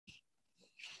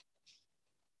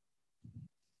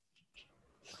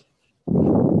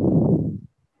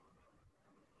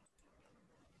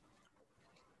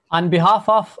On behalf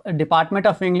of Department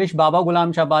of English, Baba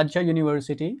Ghulam Shah Badshah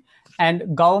University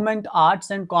and Government Arts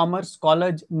and Commerce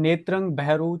College, Netrang,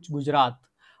 Bharuch, Gujarat,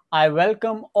 I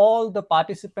welcome all the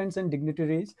participants and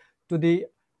dignitaries to the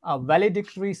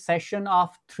valedictory session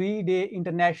of 3-day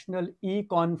international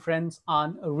e-conference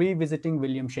on revisiting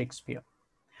William Shakespeare.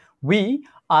 We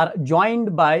are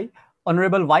joined by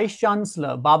Honorable Vice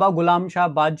Chancellor, Baba Ghulam Shah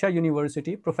Badshah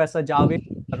University, Professor Javed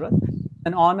Musarrat.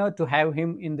 An honor to have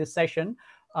him in this session.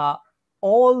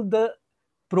 All the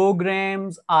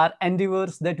programs or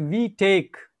endeavors that we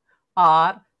take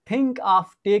or think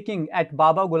of taking at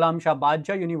Baba Ghulam Shah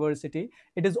Badshah University,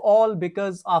 it is all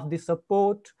because of the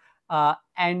support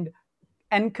and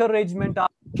encouragement of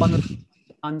Honorable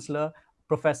Chancellor,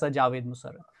 Professor Javed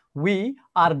Musarrat. We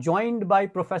are joined by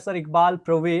Professor Iqbal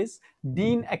Pervez,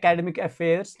 Dean Academic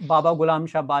Affairs, Baba Ghulam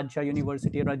Shah Badshah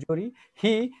University, Rajouri.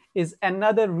 He is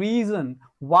another reason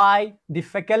why the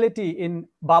faculty in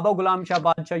Baba Ghulam Shah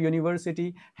Badshah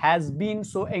University has been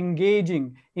so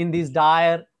engaging in these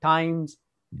dire times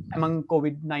among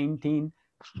COVID-19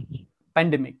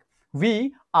 pandemic.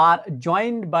 We are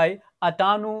joined by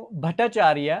Atanu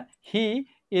Bhattacharya. He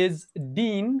is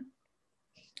Dean,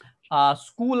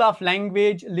 School of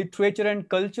Language, Literature and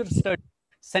Culture Studies,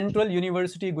 Central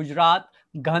University, Gujarat,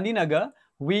 Gandhinagar.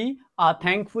 We are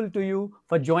thankful to you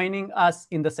for joining us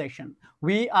in the session.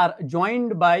 We are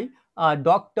joined by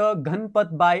Dr.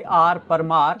 Ghanpat Bhai R.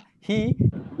 Parmar. He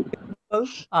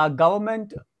is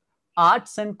Government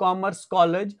Arts and Commerce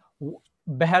College,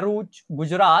 Bharuch,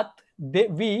 Gujarat.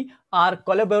 We are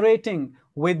collaborating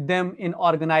with them in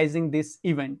organizing this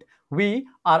event. We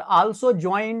are also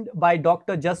joined by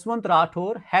Dr. Jaswant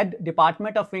Rathore, Head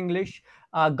Department of English,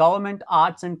 Government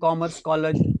Arts and Commerce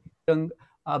College,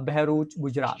 Bharuch,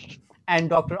 Gujarat, and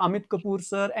Dr. Amit Kapoor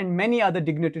sir, and many other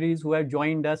dignitaries who have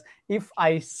joined us. If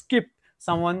I skip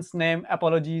someone's name,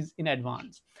 apologies in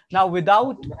advance. Now,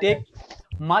 without taking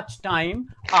much time,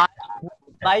 I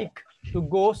would like to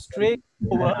go straight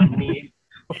over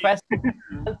Professor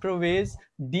Iqbal Pervez,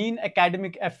 Dean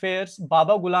Academic Affairs,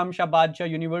 Baba Ghulam Shah Badshah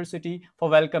University, for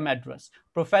welcome address.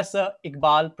 Professor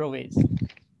Iqbal Pervez.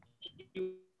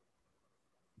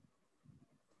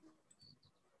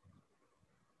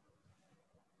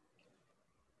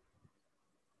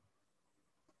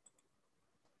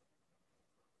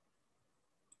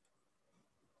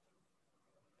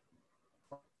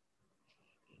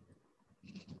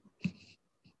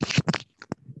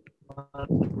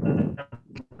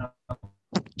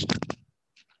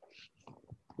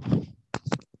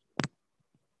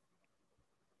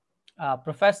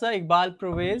 Professor Iqbal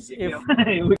Pervez,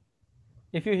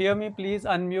 if you hear me, please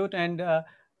unmute and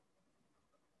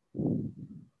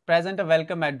present a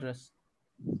welcome address.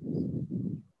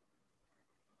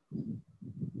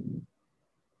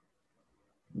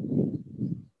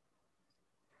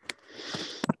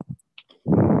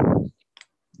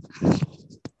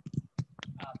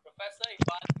 Professor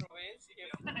Iqbal Pervez,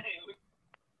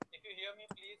 if you hear me,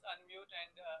 please unmute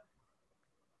and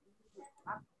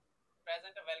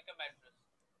present a welcome address.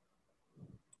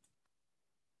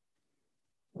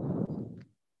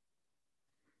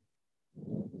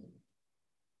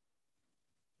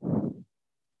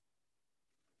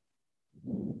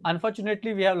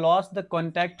 Unfortunately, we have lost the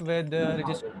contact with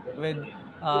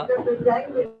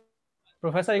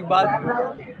Professor Iqbal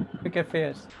Academic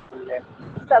Affairs.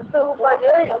 सबसे ऊपर जो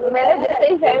मैंने जैसे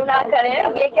ही save ना करें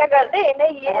ये क्या करते हैं इन्हें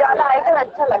ये वाला आइकन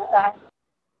अच्छा लगता है.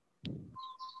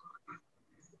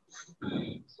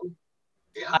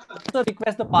 I also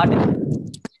request the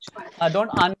participants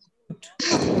don't unmute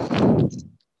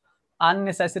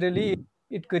unnecessarily.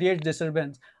 It creates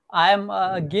disturbance. I am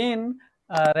again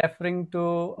referring to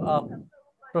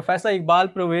Professor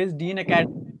Iqbal Pervez, Dean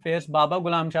Academic Affairs, Baba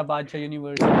Ghulam Shah Badshah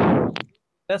University.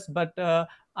 Yes, but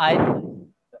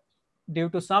due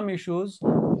to some issues,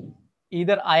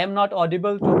 either I am not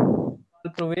audible to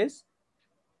Iqbal Pervez.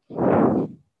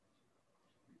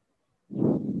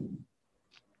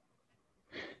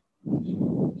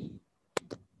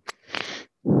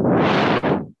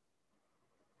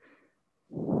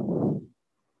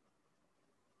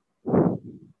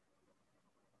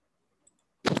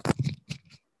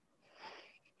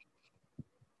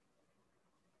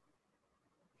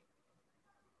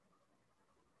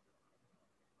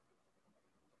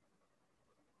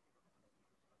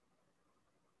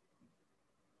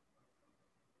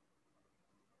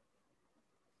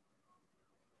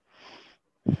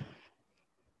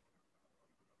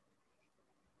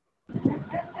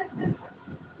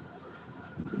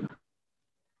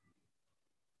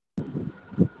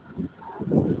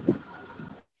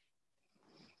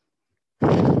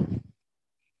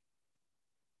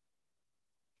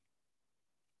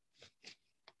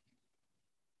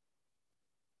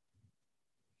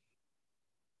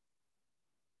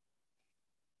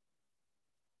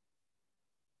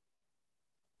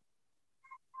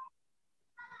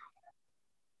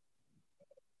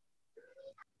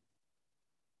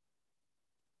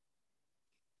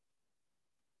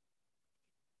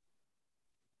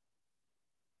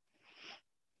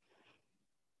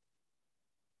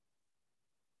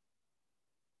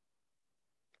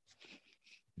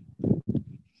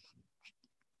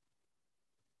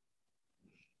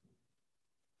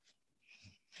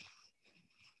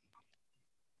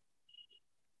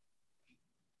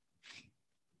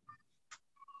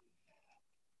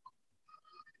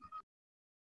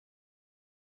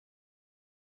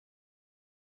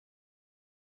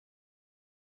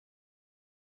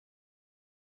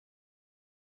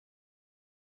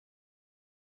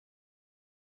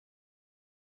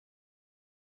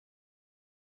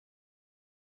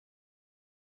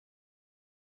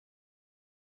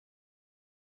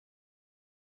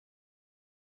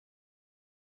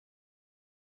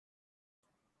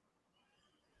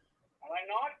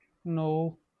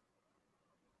 No.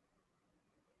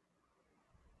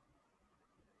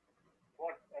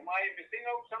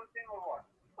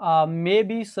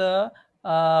 Maybe, sir,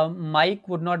 mic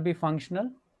would not be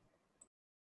functional.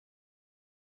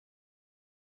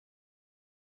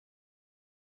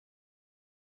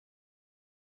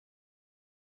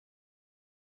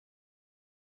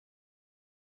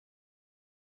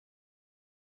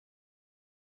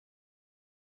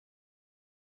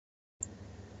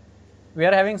 We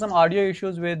are having some audio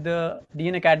issues with the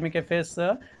Dean Academic Affairs,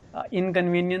 sir.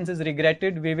 Inconvenience is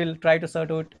regretted. We will try to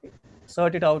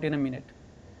sort it out in a minute.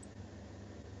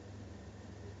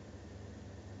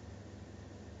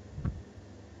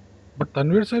 But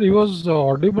Tanvir sir, he was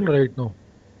audible right now.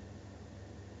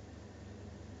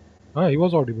 He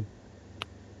was audible.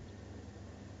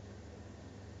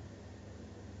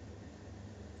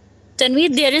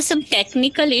 Tanvir, there is some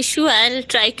technical issue. I'll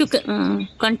try to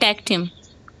contact him.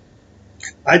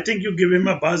 I think you give him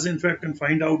a buzz, in fact, and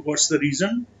find out what's the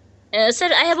reason. Sir,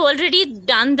 I have already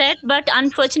done that, but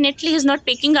unfortunately, he's not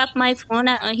picking up my phone.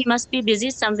 He must be busy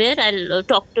somewhere. I'll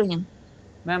talk to him.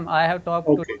 Ma'am, I have talked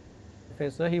to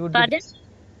Professor. He would Pardon?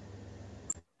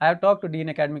 I have talked to Dean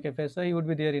Academic Affairs, sir. He would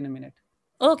be there in a minute.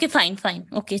 Okay, fine.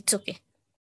 Okay, it's okay.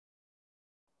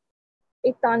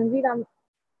 Tanvir,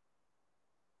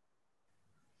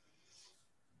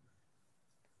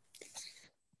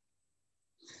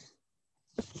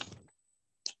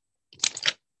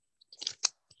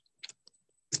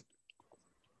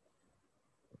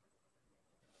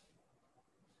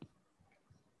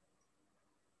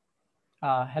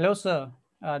 Hello, sir.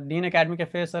 Dean Academic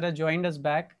Affairs, sir, has joined us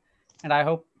back, and I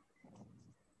hope.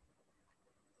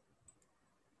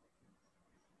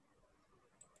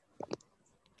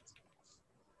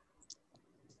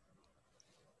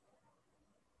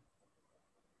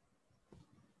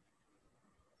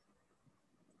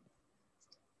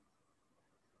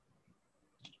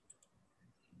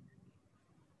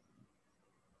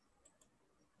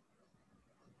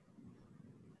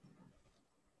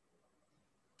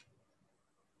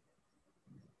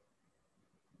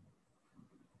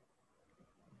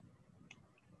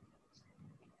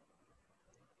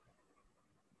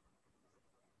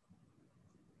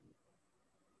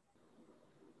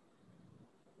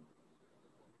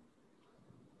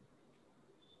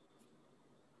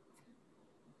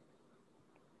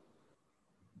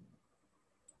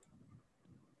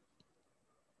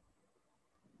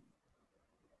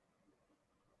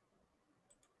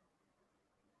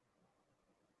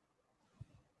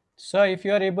 Sir, if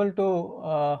you are able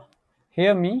to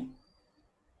hear me.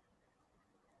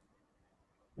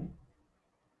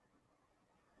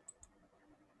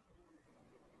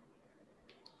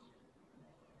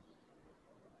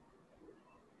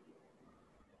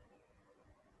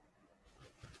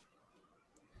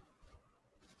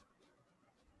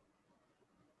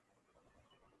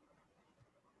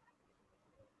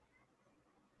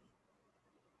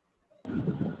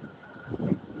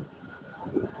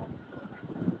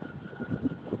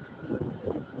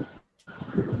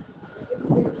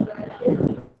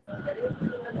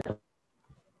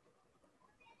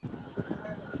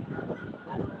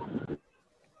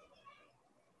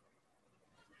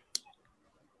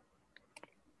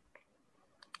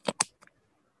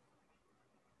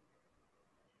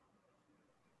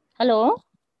 Hello?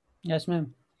 Yes,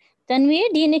 ma'am.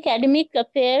 Tanvir, Dean Academic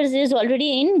Affairs is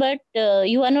already in, but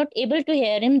you are not able to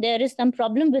hear him. There is some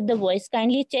problem with the voice.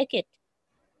 Kindly check it.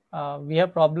 We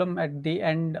have problem at the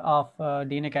end of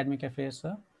Dean Academic Affairs,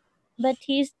 sir. But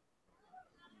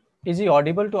Is he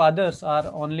audible to others or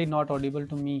only not audible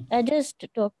to me? I just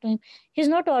talked to him. He's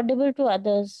not audible to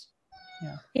others.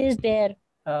 Yeah. He is there.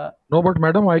 No, but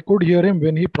madam, I could hear him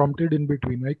when he prompted in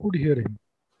between. I could hear him.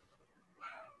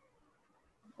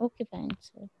 Okay, fine,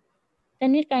 sir.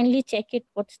 Then you kindly check it.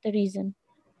 What's the reason?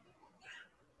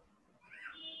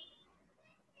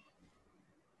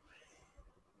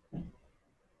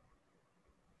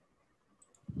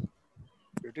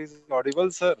 It is audible,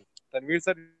 sir. Tanvir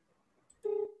sir.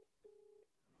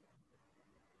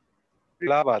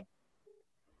 Allahabad.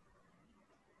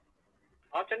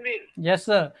 Yes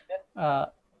sir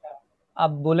आप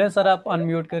बोले sir आप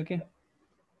unmute करके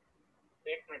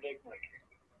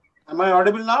Am I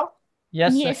audible now?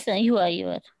 Yes, sir. You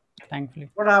are. Thankfully.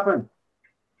 What happened?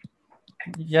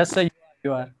 Yes, sir.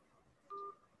 You are.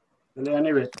 Well,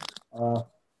 anyway,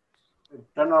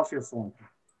 turn off your phone.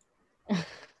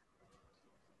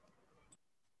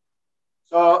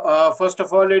 So, first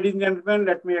of all, ladies and gentlemen,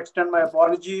 let me extend my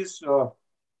apologies.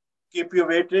 Keep you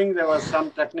waiting. There was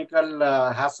some technical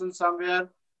hassle somewhere,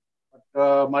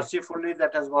 but mercifully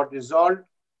that has got resolved.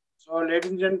 So, ladies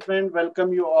and gentlemen,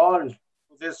 welcome you all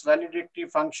to this valedictory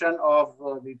function of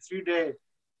the 3-day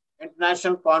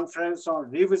International Conference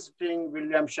on Revisiting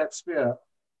William Shakespeare,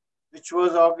 which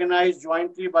was organized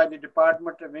jointly by the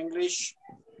Department of English,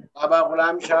 Baba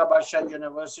Ghulam Shah Basha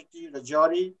University,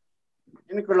 Rajouri,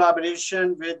 in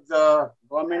collaboration with the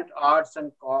Government Arts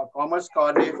and Commerce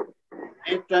College,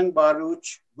 Netang,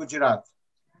 Bharuch, Gujarat.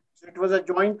 So it was a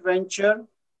joint venture,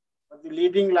 but the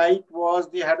leading light was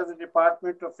the head of the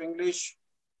Department of English,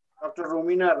 Dr.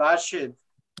 Romina Rashid,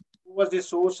 who was the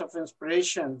source of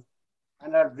inspiration,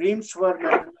 and her dreams were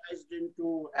materialized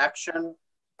into action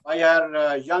by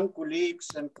her young colleagues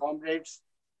and comrades.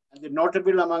 And the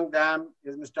notable among them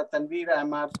is Mr. Tanveer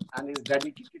Ahmad and his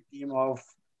dedicated team of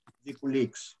the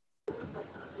colleagues.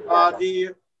 All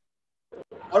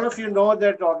of you know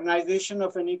that organization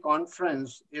of any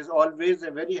conference is always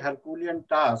a very Herculean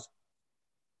task.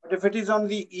 But if it is on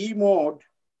the E mode,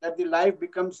 that the life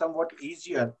becomes somewhat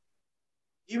easier.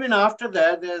 Even after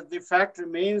that, the fact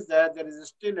remains that there is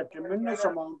still a tremendous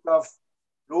amount of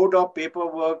load of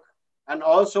paperwork and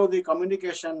also the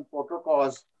communication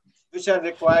protocols which are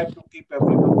required to keep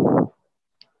everyone.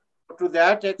 To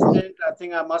that extent, I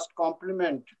think I must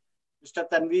compliment Mr.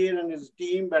 Tanveer and his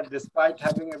team that despite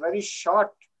having a very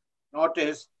short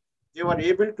notice, they were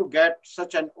able to get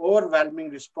such an overwhelming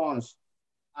response.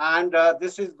 And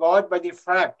this is gauged by the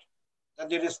fact that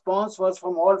the response was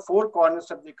from all four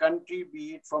corners of the country,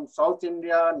 be it from South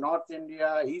India, North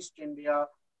India, East India,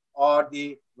 or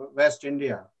the West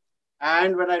India.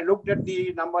 And when I looked at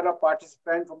the number of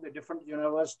participants from the different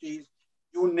universities,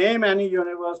 you name any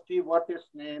university, what its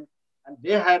name, and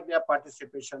they had their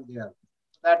participation there.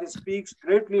 That speaks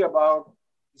greatly about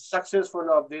the success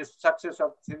of this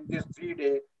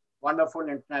 3-day wonderful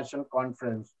international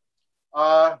conference.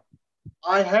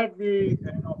 I had the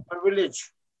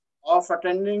privilege of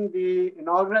attending the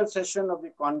inaugural session of the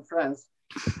conference.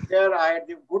 There I had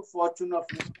the good fortune of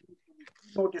listening to the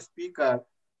keynote speaker,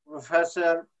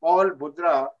 Professor Paul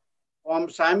Budra from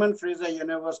Simon Fraser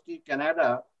University,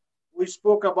 Canada, who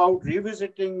spoke about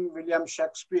revisiting William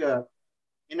Shakespeare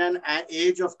in an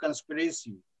age of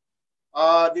conspiracy.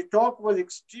 The talk was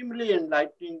extremely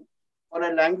enlightening for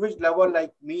a language lover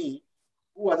like me,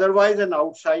 who otherwise an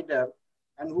outsider,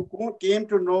 and who came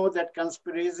to know that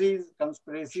conspiracies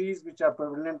which are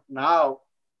prevalent now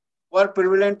were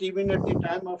prevalent even at the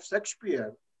time of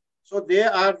Shakespeare. So they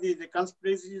are the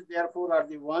conspiracies, therefore, are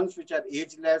the ones which are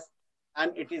ageless,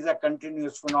 and it is a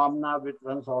continuous phenomena which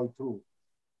runs all through.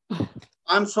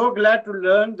 I'm so glad to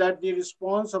learn that the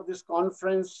response of this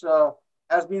conference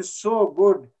has been so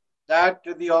good that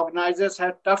the organizers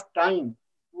had tough time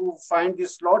to find the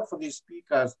slot for these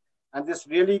speakers. And this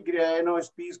really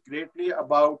speaks greatly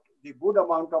about the good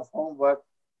amount of homework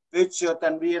which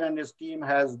Tanveer and his team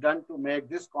has done to make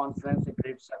this conference a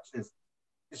great success.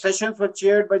 The sessions were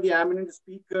chaired by the eminent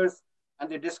speakers, and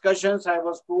the discussions, I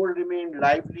was told, remained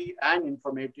lively and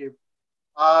informative.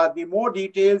 The more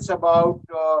details about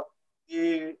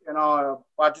the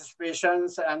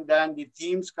participations and then the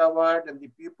themes covered and the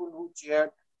people who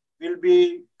chaired will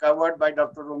be covered by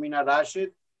Dr. Romina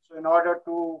Rashid. So in order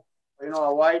to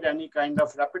avoid any kind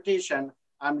of repetition,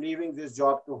 I'm leaving this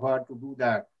job to her to do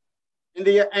that. In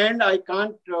the end, I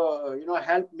can't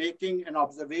help making an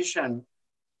observation.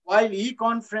 While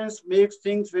e-conference makes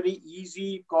things very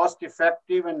easy,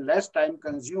 cost-effective, and less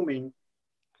time-consuming,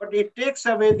 but it takes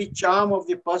away the charm of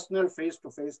the personal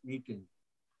face-to-face meeting.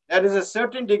 There is a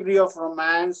certain degree of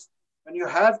romance when you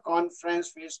have conference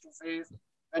face-to-face,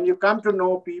 when you come to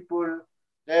know people,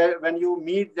 when you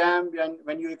meet them,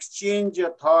 when you exchange your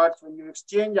thoughts, when you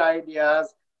exchange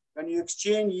ideas, when you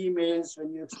exchange emails,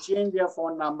 when you exchange their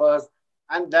phone numbers,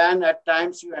 and then at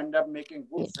times you end up making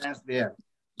good friends there.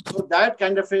 So that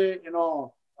kind of a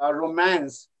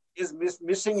romance is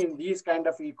missing in these kind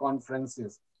of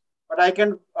e-conferences. But I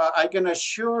can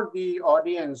assure the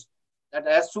audience that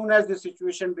as soon as the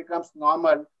situation becomes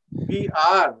normal, we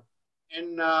are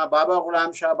in Baba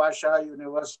Ghulam Shah Basha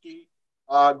University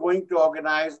going to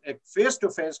organize a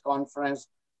face-to-face conference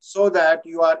so that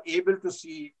you are able to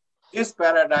see this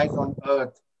paradise on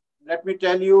earth. Let me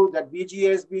tell you that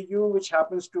BGSBU, which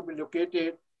happens to be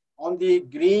located on the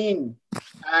green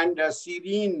and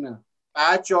serene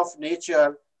patch of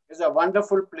nature, is a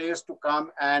wonderful place to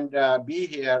come and be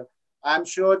here. I'm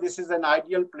sure this is an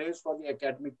ideal place for the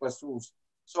academic pursuits.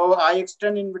 So I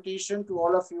extend invitation to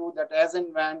all of you that as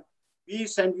and when we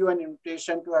send you an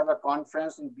invitation to have a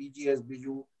conference in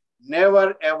BGSBU,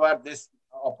 never ever this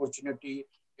opportunity.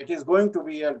 It is going to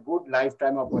be a good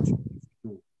lifetime opportunity for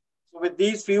you. So with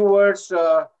these few words,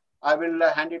 I will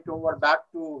hand it over back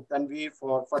to Tanveer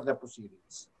for further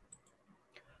proceedings.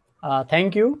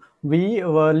 Thank you. We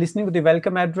were listening to the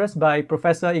welcome address by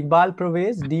Professor Iqbal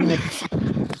Pervez, Dean at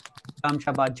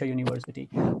Badshah University.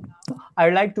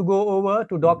 I'd like to go over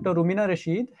to Dr. Rumina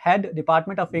Rashid, Head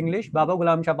Department of English, Baba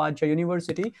Ghulam Shah Badshah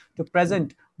University, to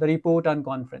present the report on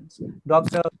conference.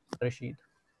 Dr. Rashid.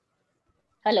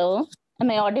 Hello,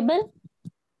 am I audible?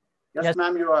 Yes,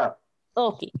 ma'am, you are.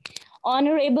 Okay.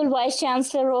 Honorable Vice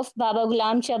Chancellor of Baba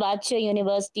Ghulam Shah Badshah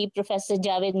University, Professor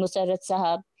Javed Musarrat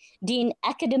Sahab, Dean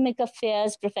Academic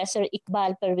Affairs, Professor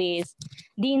Iqbal Pervez,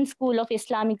 Dean School of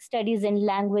Islamic Studies and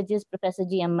Languages, Professor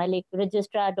G.M. Malik,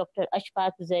 Registrar Dr.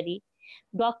 Ashfaq Zari,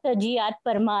 Dr. G.R.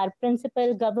 Parmar,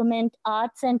 Principal, Government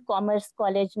Arts and Commerce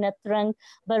College, Natrang,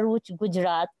 Bharuch,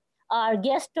 Gujarat. Our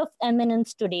guest of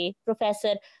eminence today,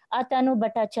 Professor Atanu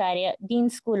Bhattacharya, Dean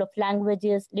School of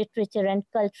Languages, Literature and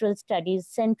Cultural Studies,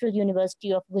 Central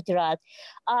University of Gujarat,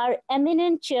 are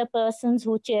eminent chairpersons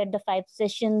who chaired the 5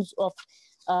 sessions of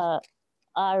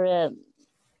our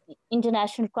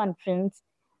international conference.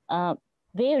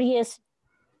 Various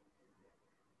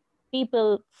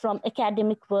people from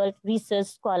academic world, research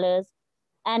scholars,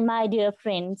 and my dear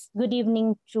friends, good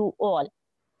evening to all.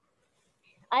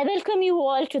 I welcome you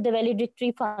all to the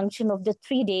valedictory function of the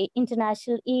 3-day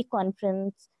International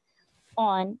E-Conference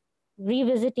on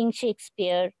Revisiting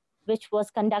Shakespeare, which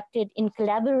was conducted in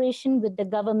collaboration with the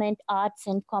Government Arts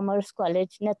and Commerce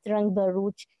College, Natrang,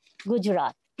 Bharuch,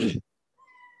 Gujarat.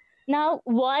 Now,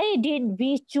 why did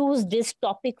we choose this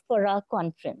topic for our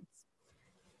conference?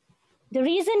 The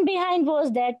reason behind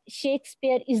was that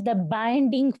Shakespeare is the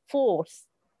binding force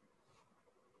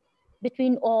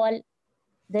between all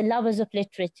the lovers of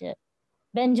literature.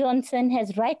 Ben Jonson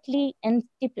has rightly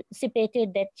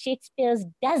anticipated that Shakespeare's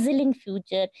dazzling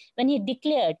future when he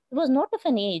declared it was not of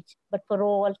an age, but for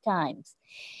all times.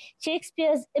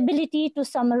 Shakespeare's ability to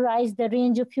summarize the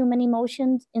range of human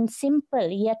emotions in simple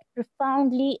yet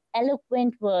profoundly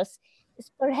eloquent verse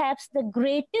is perhaps the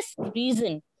greatest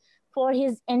reason for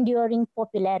his enduring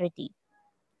popularity.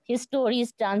 His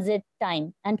stories transit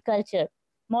time and culture.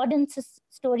 Modern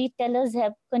storytellers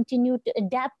have continued to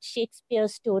adapt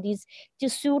Shakespeare's stories to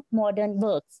suit modern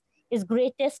works. His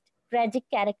greatest tragic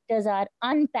characters are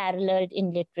unparalleled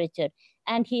in literature,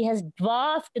 and he has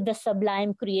dwarfed the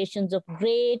sublime creations of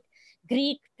great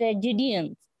Greek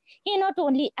tragedians. He not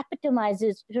only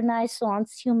epitomizes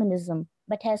Renaissance humanism,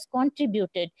 but has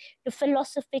contributed to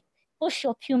philosophic push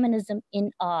of humanism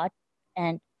in art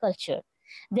and culture.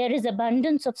 There is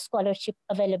abundance of scholarship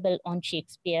available on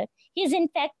Shakespeare. He is in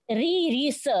fact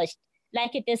re-researched,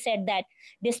 like it is said that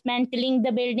dismantling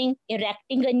the building,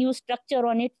 erecting a new structure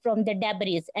on it from the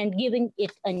debris and giving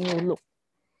it a new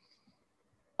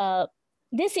look.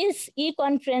 This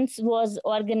e-conference was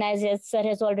organized, as Sir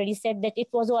has already said, that it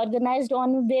was organized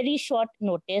on very short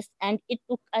notice, and it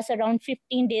took us around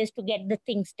 15 days to get the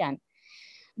things done.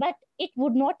 But it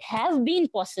would not have been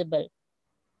possible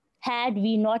had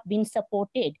we not been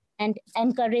supported and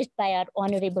encouraged by our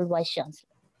Honorable Vice Chancellor.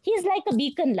 He is like a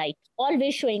beacon light,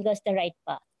 always showing us the right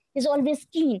path. He's always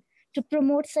keen to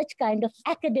promote such kind of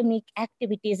academic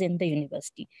activities in the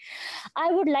university.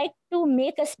 I would like to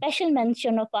make a special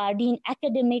mention of our Dean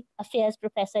Academic Affairs,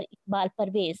 Professor Iqbal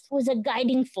Pervez, who is a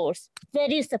guiding force,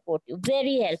 very supportive,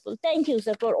 very helpful. Thank you,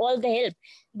 sir, for all the help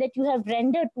that you have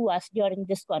rendered to us during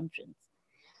this conference.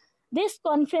 This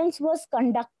conference was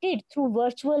conducted through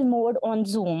virtual mode on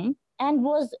Zoom and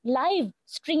was live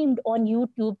streamed on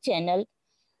YouTube channel,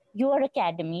 Your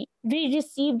Academy. We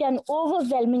received an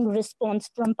overwhelming response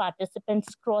from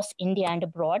participants across India and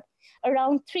abroad.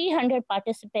 Around 300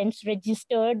 participants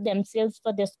registered themselves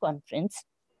for this conference.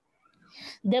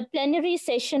 The plenary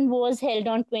session was held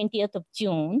on 20th of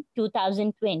June,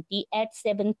 2020 at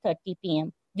 7:30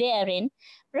 p.m., wherein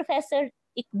Professor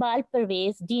Iqbal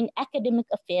Pervez, Dean Academic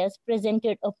Affairs,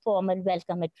 presented a formal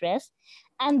welcome address,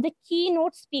 and the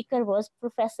keynote speaker was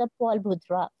Professor Paul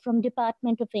Budra from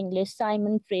Department of English,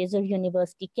 Simon Fraser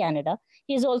University, Canada.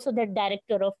 He is also the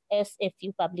director of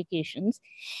SFU Publications.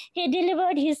 He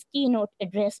delivered his keynote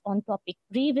address on topic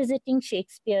Revisiting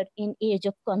Shakespeare in Age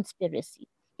of Conspiracy.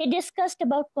 He discussed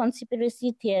about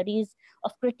conspiracy theories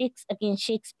of critics against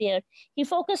Shakespeare. He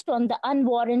focused on the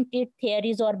unwarranted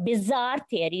theories or bizarre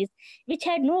theories which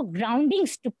had no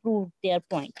groundings to prove their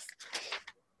points.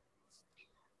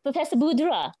 Professor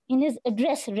Budra, in his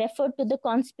address, referred to the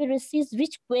conspiracies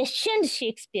which questioned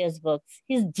Shakespeare's works,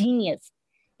 his genius.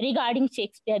 Regarding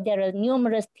Shakespeare, there are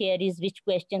numerous theories which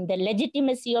question the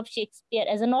legitimacy of Shakespeare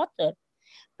as an author.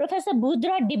 Professor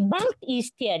Budra debunked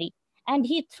each theory, and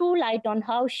he threw light on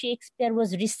how Shakespeare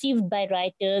was received by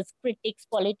writers, critics,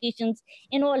 politicians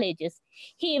in all ages.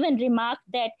 He even remarked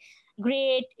that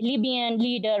Great Libyan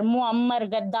leader Muammar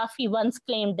Gaddafi once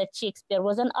claimed that Shakespeare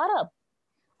was an Arab.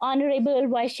 Honorable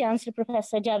Vice Chancellor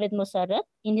Professor Javed Musarraf,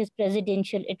 in his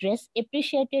presidential address,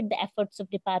 appreciated the efforts of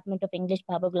Department of English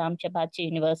Baba Ghulam Shah Badshah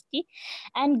University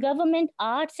and Government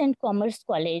Arts and Commerce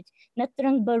College,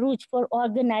 Natrang Baruch, for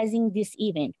organizing this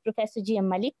event. Professor G. M.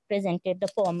 Malik presented the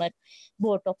former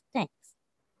vote of thanks.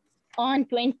 On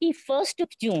 21st of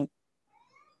June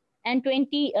and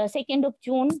 22nd of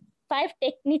June, 5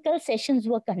 technical sessions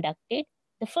were conducted.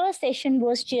 The first session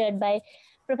was chaired by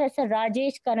Professor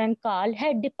Rajesh Karan Kal,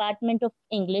 Head Department of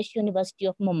English, University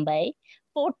of Mumbai.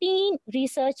 14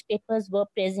 research papers were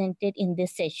presented in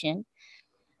this session.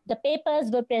 The papers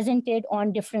were presented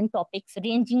on different topics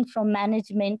ranging from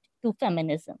management to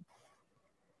feminism.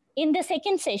 In the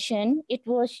second session, it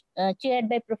was chaired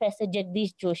by Professor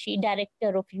Jagdish Joshi,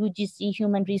 Director of UGC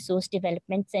Human Resource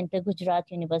Development Center,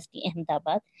 Gujarat University,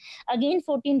 Ahmedabad. Again,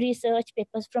 14 research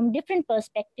papers from different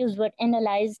perspectives were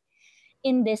analyzed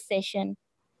in this session.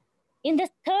 In the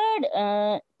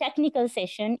third technical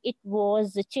session, it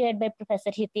was chaired by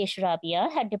Professor Hitesh Rabia,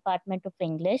 Head Department of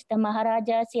English, the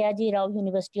Maharaja Sayaji Rao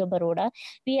University of Baroda.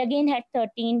 We again had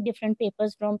 13 different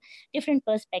papers from different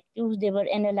perspectives. They were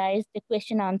analyzed, the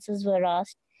question answers were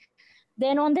asked.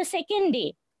 Then on the second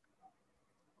day,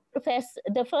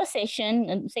 the first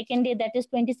session, second day, that is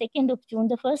 22nd of June,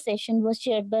 the first session was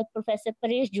chaired by Professor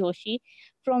Paresh Joshi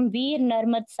from Veer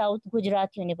Narmad South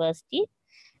Gujarat University.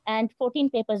 And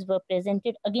 14 papers were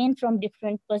presented, again from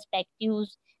different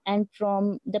perspectives and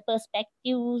from the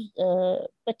perspectives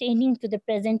pertaining to the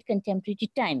present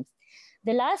contemporary times.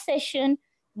 The last session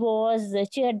was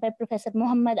chaired by Professor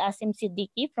Muhammad Asim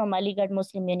Siddiqui from Aligarh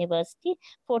Muslim University.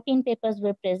 14 papers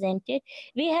were presented.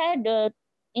 We had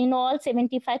in all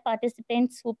 75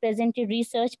 participants who presented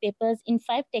research papers in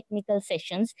 5 technical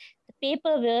sessions. The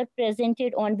papers were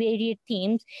presented on varied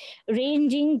themes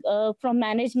ranging from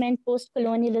management,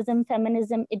 post-colonialism,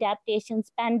 feminism,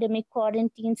 adaptations, pandemic,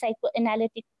 quarantine,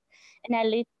 psychoanalytic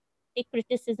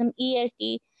criticism,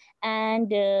 ELT,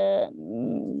 and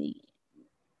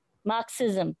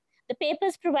Marxism. The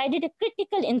papers provided a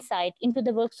critical insight into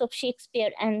the works of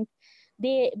Shakespeare, and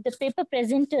the paper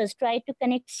presenters tried to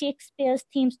connect Shakespeare's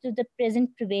themes to the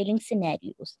present prevailing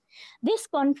scenarios. This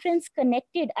conference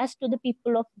connected us to the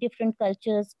people of different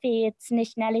cultures, faiths,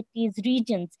 nationalities,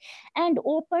 regions, and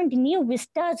opened new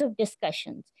vistas of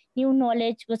discussions. New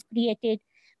knowledge was created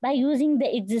by using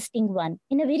the existing one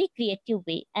in a very creative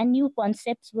way, and new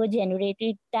concepts were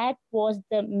generated. That was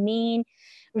the main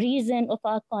reason of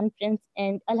our conference,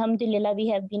 and Alhamdulillah, we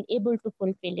have been able to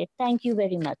fulfill it. Thank you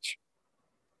very much.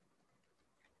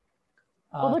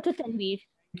 Over to Tanveer.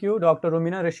 Thank you, Dr.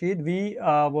 Rumina Rashid. We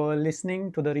were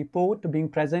listening to the report being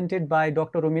presented by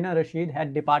Dr. Rumina Rashid,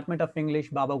 Head Department of English,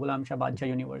 Baba Ghulam Shah Badshah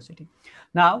University.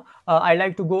 Now, I'd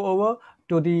like to go over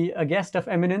to the guest of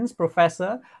eminence,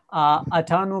 Professor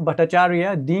Atanu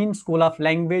Bhattacharya, Dean, School of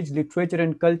Language, Literature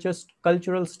and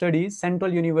Cultural Studies,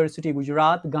 Central University,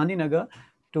 Gujarat, Gandhinagar,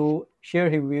 to share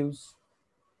his views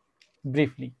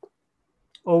briefly.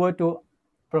 Over to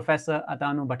Professor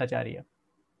Atanu Bhattacharya.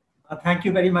 Thank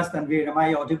you very much, Tanveer. Am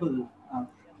I audible?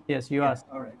 Yes, you are.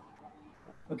 All right.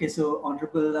 Okay, so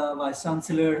Honorable Vice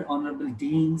Chancellor, Honorable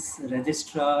Deans,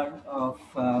 Registrar of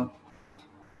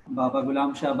Baba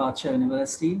Ghulam Shah Badshah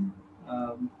University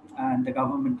and the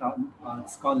Government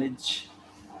Arts College,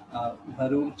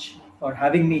 Bharuch, for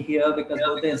having me here, because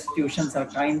both the institutions are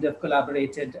kind of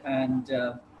collaborated, and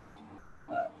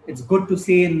it's good to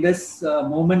see in this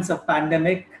moments of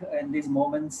pandemic, and these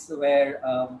moments where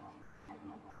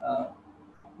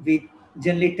we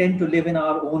generally tend to live in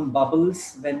our own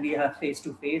bubbles when we have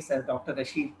face-to-face, as Dr.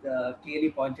 Rashid clearly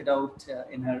pointed out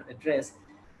in her address,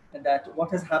 that what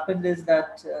has happened is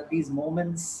that these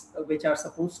moments which are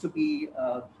supposed to be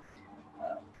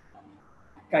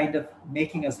kind of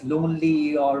making us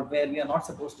lonely, or where we are not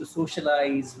supposed to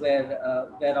socialize, where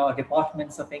our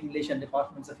departments of English and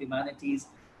departments of humanities,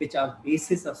 which are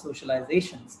basis of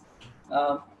socializations,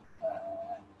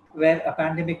 where a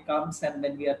pandemic comes and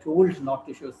when we are told not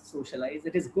to socialize,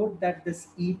 it is good that this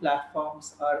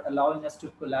e-platforms are allowing us to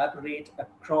collaborate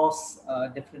across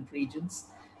different regions,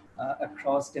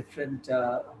 across different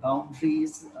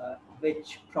boundaries,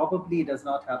 which probably does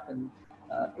not happen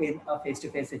in a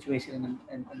face-to-face situation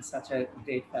in such a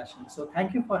great fashion. So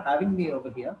thank you for having me over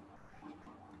here.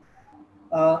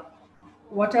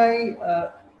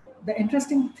 The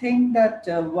interesting thing that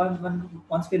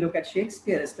once we look at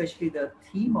Shakespeare, especially the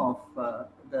theme of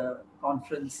the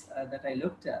conference that I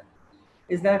looked at,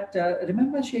 is that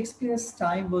remember, Shakespeare's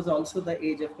time was also the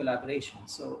age of collaboration.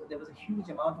 So there was a huge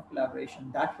amount of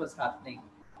collaboration that was happening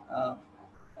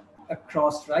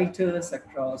across writers,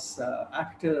 across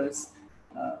actors.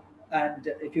 And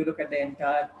if you look at the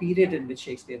entire period in which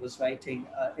Shakespeare was writing,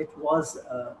 it was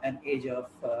an age of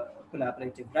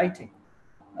collaborative writing,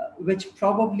 which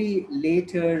probably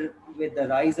later, with the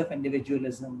rise of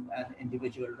individualism and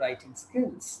individual writing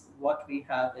skills, what we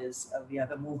have is we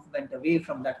have a movement away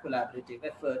from that collaborative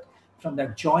effort, from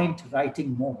that joint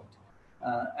writing mode.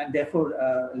 And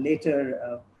therefore,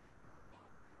 later,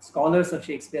 scholars of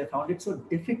Shakespeare found it so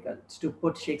difficult to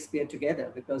put Shakespeare together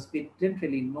because we didn't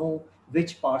really know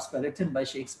which parts were written by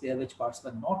Shakespeare, which parts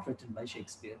were not written by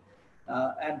Shakespeare.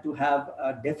 And to have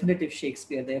a definitive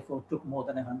Shakespeare, therefore, took more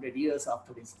than 100 years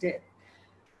after his death.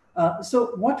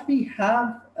 So what we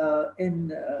have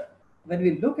when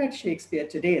we look at Shakespeare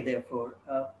today, therefore,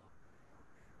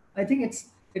 I think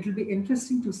it will be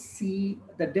interesting to see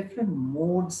the different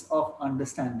modes of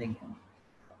understanding him.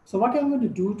 So what I'm going to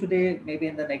do today, maybe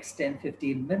in the next 10,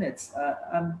 15 minutes,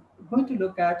 I'm going to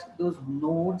look at those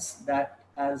nodes that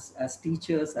as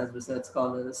teachers, as research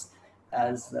scholars,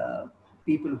 as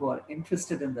people who are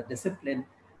interested in the discipline,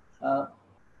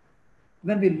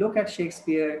 when we look at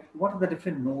Shakespeare, what are the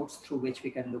different nodes through which we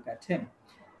can look at him?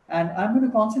 And I'm going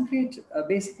to concentrate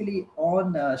basically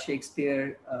on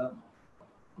Shakespeare,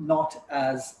 not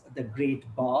as the great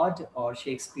bard or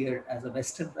Shakespeare as a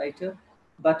Western writer,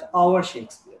 but our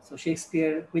Shakespeare. So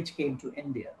Shakespeare, which came to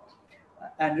India.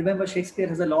 And remember, Shakespeare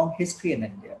has a long history in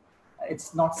India.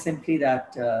 It's not simply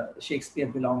that Shakespeare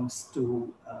belongs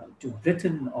to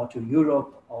Britain or to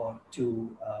Europe or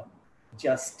to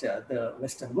just the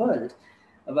Western world,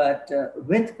 but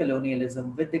with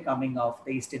colonialism, with the coming of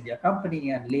the East India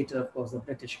Company and later, of course, the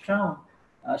British Crown,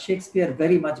 Shakespeare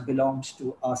very much belonged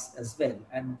to us as well.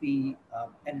 And we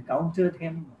encountered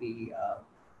him, we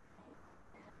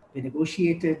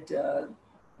negotiated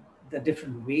the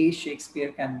different ways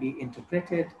Shakespeare can be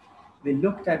interpreted. We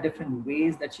looked at different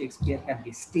ways that Shakespeare can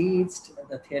be staged.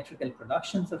 The theatrical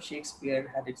productions of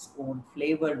Shakespeare had its own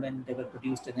flavor when they were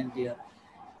produced in India.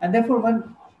 And therefore,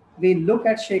 when we look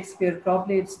at Shakespeare,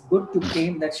 probably it's good to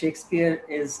claim that Shakespeare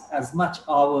is as much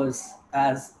ours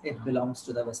as it belongs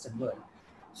to the Western world.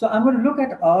 So I'm going to look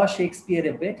at our Shakespeare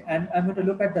a bit, and I'm going to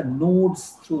look at the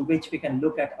nodes through which we can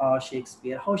look at our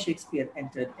Shakespeare, how Shakespeare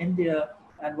entered India,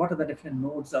 and what are the different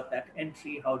nodes of that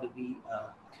entry, how do we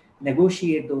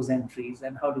negotiate those entries,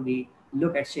 and how do we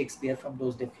look at Shakespeare from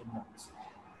those different nodes.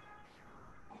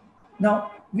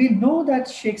 Now, we know that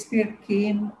Shakespeare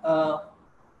came,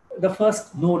 the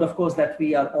first node, of course, that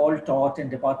we are all taught in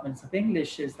departments of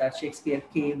English is that Shakespeare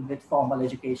came with formal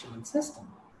educational system.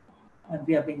 And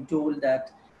we have been told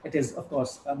that it is, of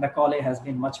course, Macaulay has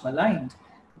been much maligned,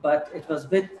 but it was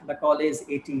with Macaulay's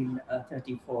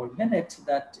 1834 minute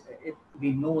that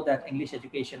we know that English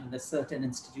education in a certain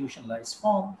institutionalized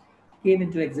form came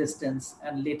into existence.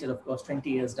 And later, of course, 20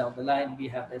 years down the line, we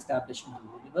have the establishment of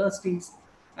the universities.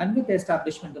 And with the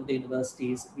establishment of the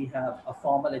universities, we have a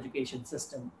formal education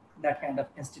system that kind of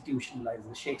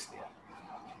institutionalizes Shakespeare.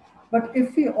 But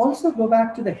if we also go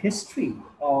back to the history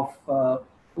of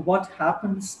what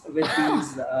happens with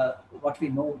these, what we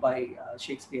know by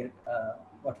Shakespeare,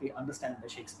 what we understand by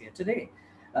Shakespeare today,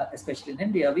 especially in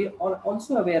India, we are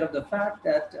also aware of the fact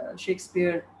that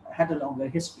Shakespeare had a longer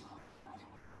history.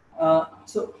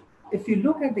 So if you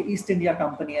look at the East India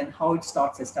Company and how it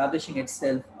starts establishing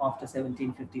itself after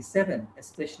 1757,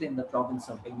 especially in the province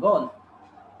of Bengal,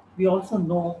 we also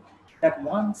know that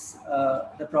once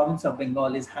the province of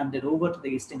Bengal is handed over to the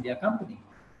East India Company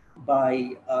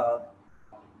by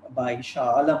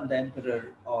Shah Alam, the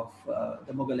emperor of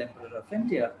the Mughal emperor of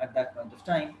India at that point of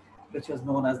time, which was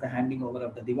known as the handing over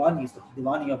of the Diwanis. So the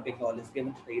Diwani of Bengal is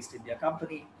given to the East India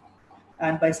Company.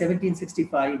 And by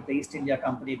 1765, the East India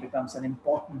Company becomes an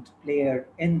important player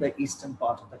in the eastern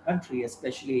part of the country,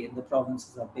 especially in the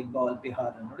provinces of Bengal,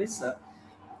 Bihar, and Orissa.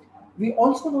 We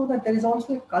also know that there is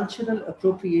also a cultural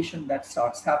appropriation that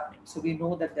starts happening. So we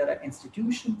know that there are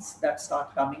institutions that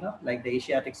start coming up, like the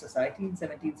Asiatic Society in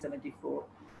 1774.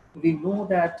 We know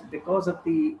that because of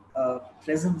the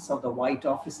presence of the white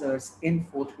officers in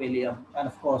Fort William, and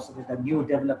of course with the new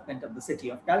development of the city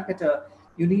of Calcutta,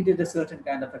 you needed a certain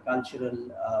kind of a cultural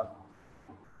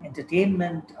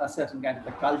entertainment, a certain kind of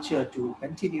a culture to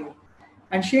continue.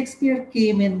 And Shakespeare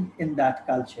came in that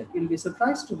culture. You'll be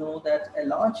surprised to know that a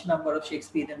large number of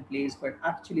Shakespearean plays were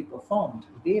actually performed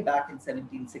way back in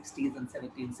 1760s and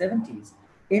 1770s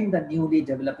in the newly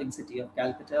developing city of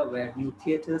Calcutta, where new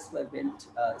theaters were built,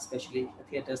 especially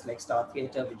theaters like Star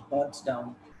Theatre, which burnt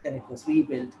down, then it was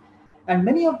rebuilt. And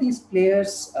many of these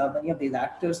players, many of these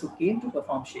actors who came to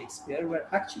perform Shakespeare were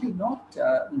actually not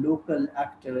local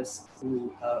actors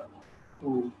who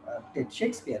did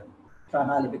Shakespeare.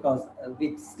 primarily because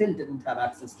we still didn't have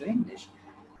access to English.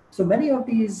 So many of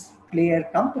these player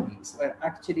companies were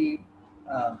actually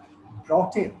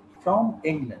brought in from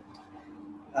England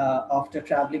after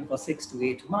traveling for 6 to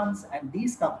 8 months, and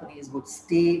these companies would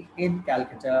stay in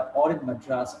Calcutta or in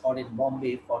Madras or in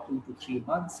Bombay for 2 to 3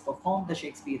 months, perform the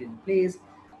Shakespearean plays,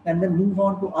 and then move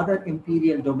on to other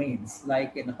imperial domains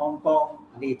like in Hong Kong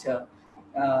later,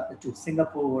 to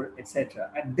Singapore,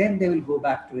 etc. And then they will go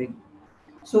back to England.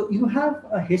 So you have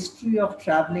a history of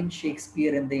traveling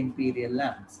Shakespeare in the imperial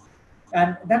lands.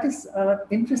 And that is an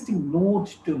interesting node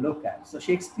to look at. So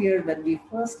Shakespeare, when we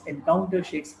first encounter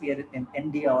Shakespeare in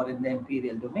India or in the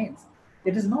imperial domains,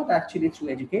 it is not actually through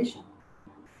education.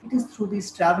 It is through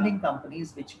these traveling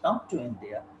companies which come to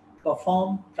India,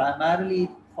 perform primarily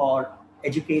for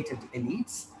educated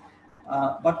elites,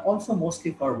 but also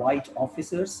mostly for white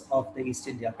officers of the East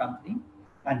India Company,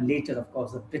 and later, of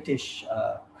course, the British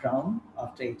Crown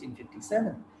after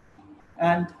 1857.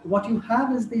 And what you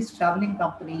have is these traveling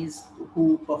companies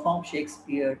who perform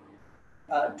Shakespeare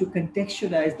to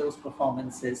contextualize those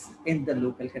performances in the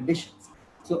local conditions.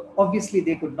 So obviously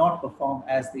they could not perform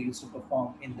as they used to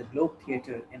perform in the Globe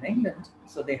Theatre in England.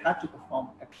 So they had to perform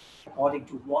according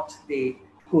to what they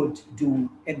could do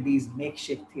in these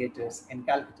makeshift theatres in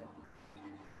Calcutta.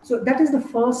 So that is the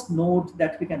first node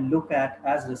that we can look at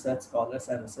as research scholars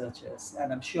and researchers.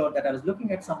 And I'm sure that I was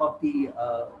looking at some of the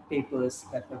papers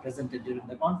that were presented during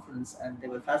the conference, and they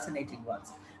were fascinating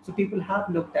ones. So people have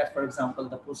looked at, for example,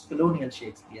 the post-colonial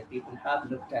Shakespeare. People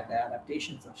have looked at the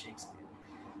adaptations of Shakespeare.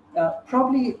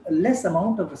 Probably less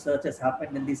amount of research has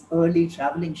happened in these early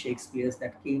traveling Shakespeares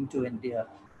that came to India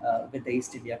with the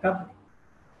East India Company.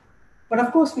 But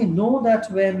of course, we know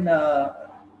that when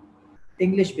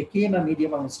English became a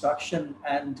medium of instruction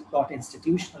and got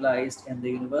institutionalized in the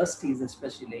universities,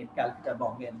 especially in Calcutta,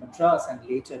 Bombay, and Madras, and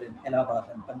later in Allahabad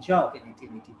and Punjab in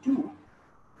 1882.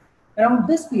 Around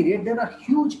this period, there are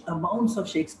huge amounts of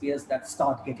Shakespeares that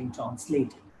start getting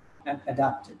translated and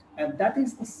adapted. And that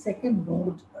is the second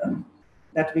node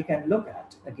that we can look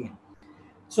at again.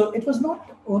 So it was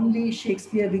not only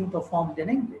Shakespeare being performed in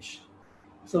English.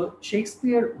 So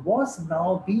Shakespeare was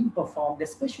now being performed,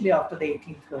 especially after the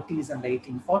 1830s and the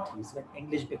 1840s, when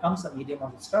English becomes a medium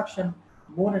of instruction.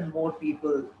 More and more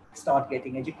people start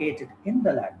getting educated in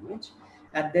the language.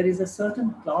 And there is a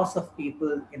certain class of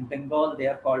people in Bengal, they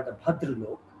are called the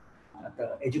Bhadralok,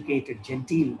 the educated,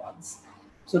 genteel ones.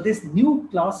 So this new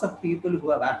class of people who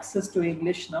have access to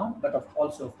English now, but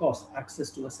also, of course,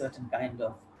 access to a certain kind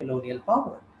of colonial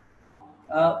power,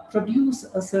 produce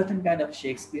a certain kind of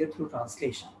Shakespeare through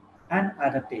translation and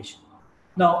adaptation.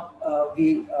 Now,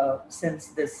 since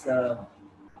this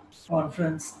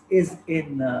conference is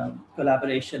in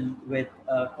collaboration with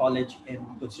a college in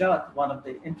Gujarat, one of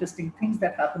the interesting things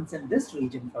that happens in this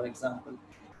region, for example,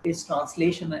 is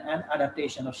translation and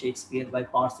adaptation of Shakespeare by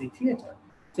Parsi theatre.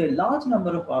 So a large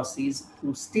number of Parsis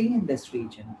who stay in this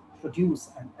region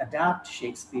produce and adapt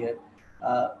Shakespeare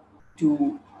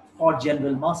for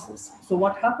general masses. So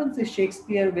what happens is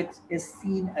Shakespeare, which is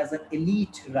seen as an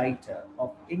elite writer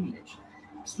of English,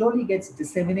 slowly gets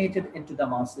disseminated into the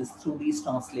masses through these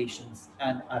translations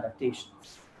and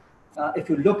adaptations. If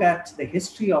you look at the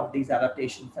history of these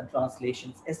adaptations and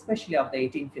translations, especially of the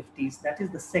 1850s, that is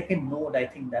the second node I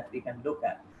think that we can look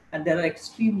at. And there are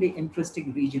extremely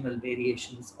interesting regional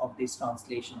variations of these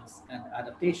translations and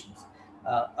adaptations.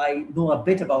 I know a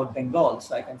bit about Bengal,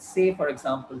 so I can say, for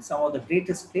example, some of the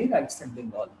greatest playwrights in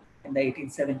Bengal in the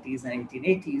 1870s and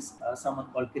 1880s, someone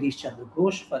called Girish Chandra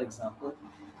Ghosh, for example,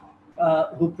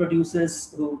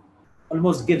 who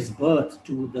almost gives birth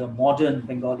to the modern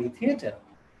Bengali theatre,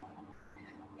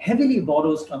 heavily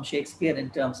borrows from Shakespeare in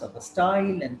terms of the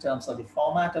style, in terms of the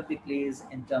format of the plays,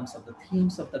 in terms of the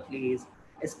themes of the plays,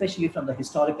 especially from the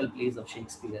historical plays of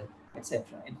Shakespeare, etc.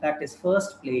 In fact, his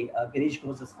first play, Girish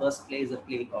Ghosh's first play, is a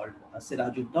play called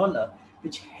Siraj-ud-Dawla,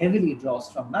 which heavily draws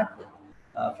from Macbeth,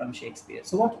 from Shakespeare.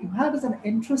 So what you have is an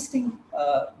interesting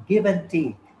give and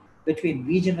take between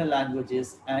regional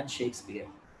languages and Shakespeare,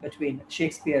 between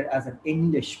Shakespeare as an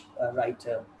English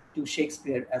writer to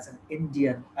Shakespeare as an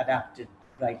Indian adapted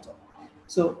writer.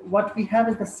 So what we have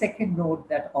is the second node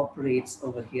that operates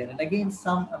over here. And again,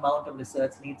 some amount of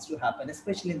research needs to happen,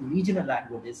 especially in regional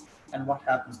languages and what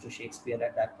happens to Shakespeare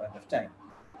at that point of time.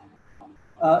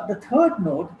 The third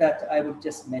node that I would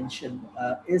just mention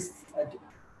is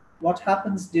what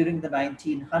happens during the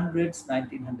 1900s,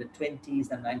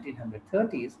 1920s, and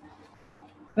 1930s,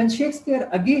 when Shakespeare,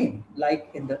 again,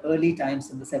 like in the early times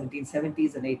in the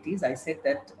 1770s and 80s, I said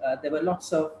that there were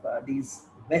lots of these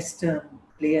Western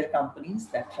player companies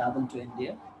that traveled to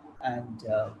India and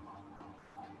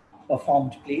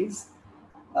performed plays.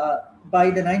 By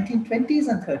the 1920s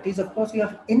and 30s, of course, you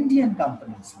have Indian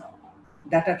companies now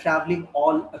that are traveling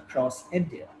all across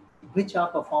India, which are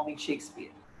performing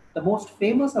Shakespeare. The most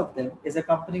famous of them is a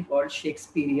company called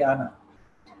Shakespeareana,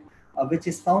 which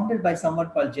is founded by someone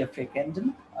called Geoffrey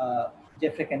Kendall.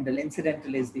 Geoffrey Kendall,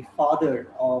 incidentally, is the father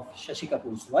of Shashi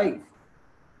Kapoor's wife.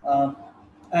 Um,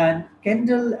 and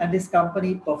Kendall and his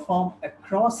company perform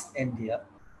across India,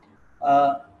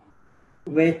 uh,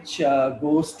 which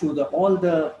goes to all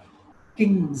the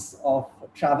kings of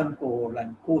Travancore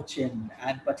and Cochin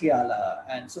and Patiala.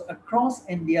 And so across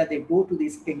India, they go to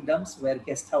these kingdoms where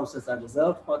guest houses are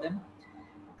reserved for them,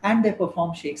 and they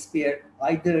perform Shakespeare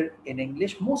either in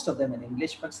English, most of them in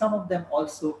English, but some of them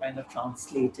also kind of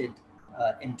translated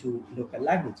into local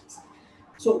languages.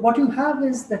 So what you have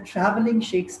is the traveling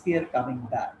Shakespeare coming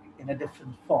back in a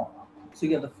different form. So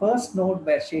you have the first node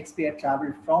where Shakespeare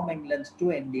traveled from England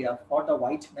to India for the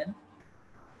white men,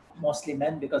 mostly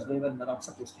men because women were not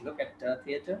supposed to look at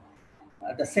theatre.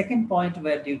 The second point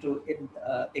where due to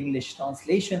English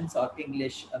translations or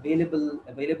English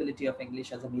availability of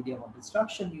English as a medium of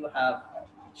instruction, you have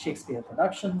Shakespeare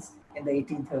productions in the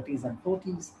 1830s and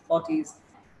 40s.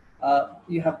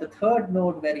 You have the third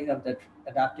node where you have the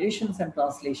adaptations and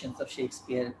translations of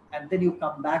Shakespeare, and then you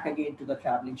come back again to the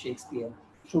traveling Shakespeare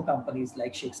through companies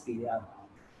like Shakespeare.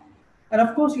 And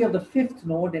of course, you have the fifth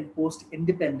node in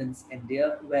post-independence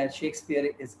India, where Shakespeare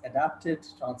is adapted,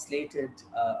 translated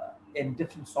in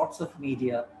different sorts of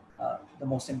media, the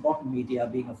most important media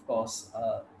being, of course,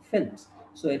 films.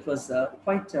 So it was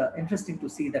quite interesting to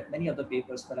see that many of the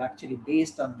papers were actually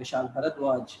based on Vishal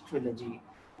Bharadwaj trilogy,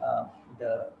 uh,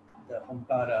 the, the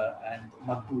Omkara and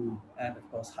Makbul, and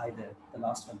of course, Haider, the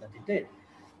last one that he did.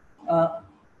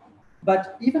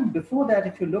 But even before that,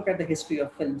 if you look at the history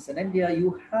of films in India,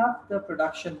 you have the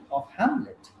production of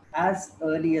Hamlet as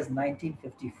early as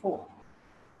 1954.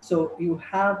 So you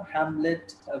have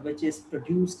Hamlet, which is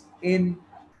produced in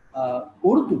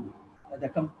Urdu. The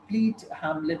complete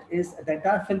Hamlet is, the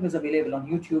entire film is available on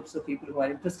YouTube. So people who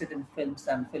are interested in films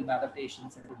and film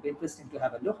adaptations, it would be interesting to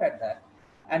have a look at that.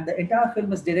 And the entire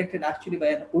film is directed actually by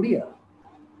an Odia,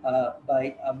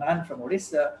 by a man from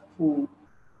Orissa who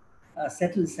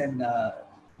settles in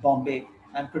Bombay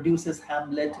and produces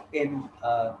Hamlet in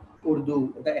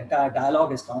Urdu. The entire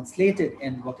dialogue is translated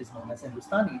in what is known as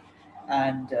Hindustani,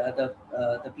 and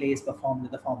the play is performed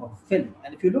in the form of film.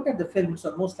 And if you look at the film, it's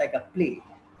almost like a play.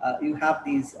 You have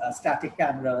these static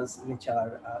cameras, which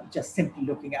are just simply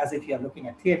looking as if you are looking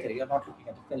at theater. You're not looking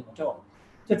at a film at all.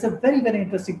 So it's a very, very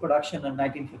interesting production in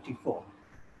 1954.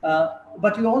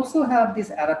 But you also have these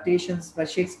adaptations where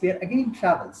Shakespeare again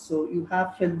travels. So you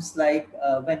have films like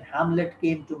when Hamlet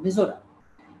came to Mizoram.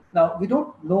 Now, we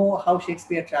don't know how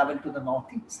Shakespeare traveled to the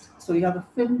Northeast. So you have a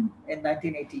film in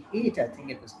 1988, I think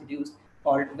it was produced,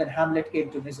 called When Hamlet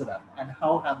Came to Mizoram, and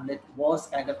how Hamlet was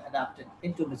kind of adapted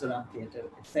into Mizoram theatre,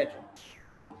 etc.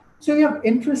 So you have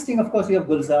interesting, of course, you have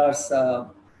Gulzar's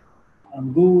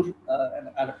Angur, an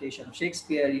adaptation of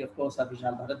Shakespeare. You, of course, have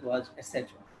Vishal Bharadwaj, etc.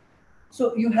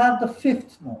 So you have the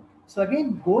fifth node. So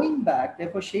again, going back,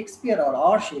 therefore, Shakespeare or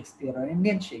our Shakespeare or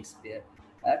Indian Shakespeare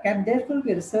can therefore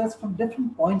be researched from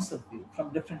different points of view,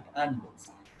 from different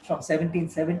angles. From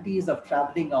 1770s of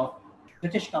traveling of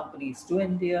British companies to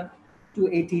India, to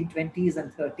 1820s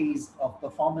and 30s of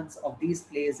performance of these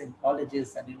plays in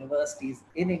colleges and universities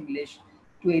in English,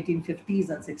 to 1850s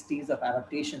and 60s of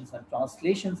adaptations and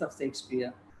translations of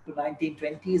Shakespeare, to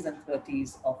 1920s and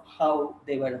 30s of how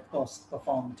they were, of course,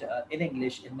 performed in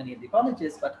English in many of the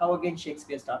colleges, but how again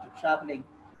Shakespeare started traveling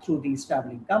through these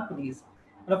traveling companies.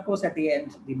 And of course, at the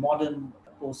end, the modern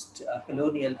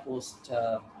post-colonial,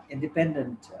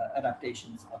 post-independent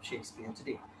adaptations of Shakespeare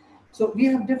today. So we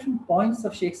have different points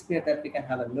of Shakespeare that we can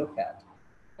have a look at,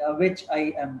 which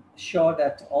I am sure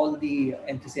that all the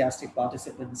enthusiastic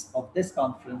participants of this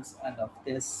conference and of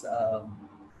this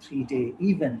 3-day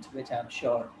event, which I'm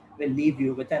sure will leave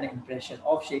you with an impression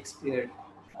of Shakespeare,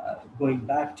 going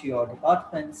back to your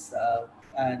departments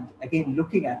and again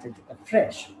looking at it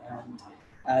afresh. And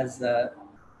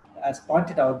as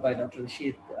pointed out by Dr.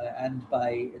 Rashid and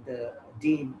by the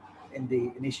Dean in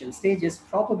the initial stages,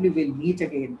 probably we'll meet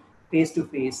again face to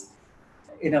face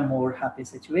in a more happy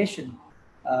situation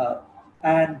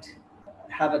and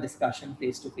have a discussion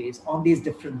face to face on these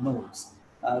different nodes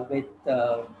with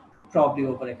probably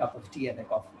over a cup of tea and a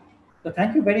coffee. So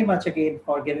thank you very much again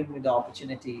for giving me the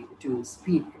opportunity to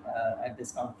speak at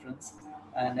this conference.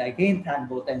 And again, thank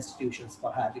both the institutions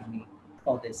for having me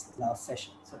for this last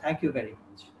session. So thank you very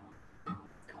much.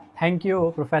 Thank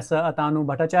you, Professor Atanu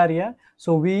Bhattacharya.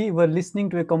 So we were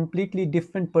listening to a completely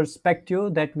different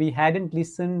perspective that we hadn't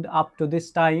listened up to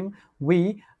this time.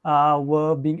 We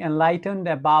were being enlightened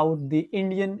about the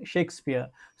Indian Shakespeare.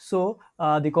 So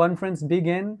the conference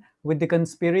began with the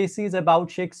conspiracies about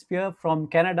Shakespeare from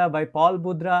Canada by Paul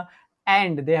Budra,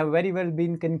 and they have very well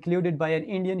been concluded by an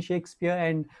Indian Shakespeare.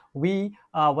 And we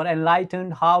were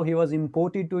enlightened how he was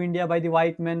imported to India by the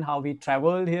white men, how he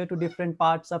traveled here to different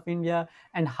parts of India,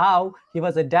 and how he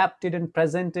was adapted and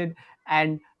presented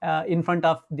and in front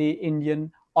of the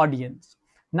Indian audience.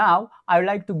 Now, I would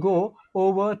like to go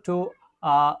over to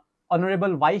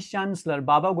Honorable Vice Chancellor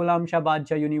Baba Ghulam Shah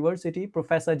Badshah University,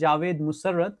 Professor Javed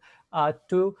Musarrat,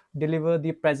 to deliver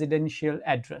the presidential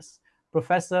address.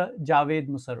 Professor Javed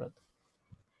Musarrat.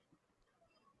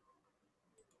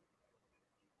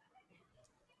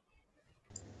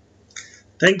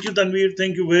 Thank you, Tanvir.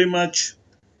 Thank you very much.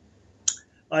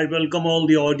 I welcome all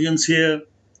the audience here,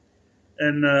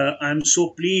 and I'm so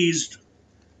pleased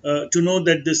to know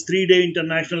that this 3-day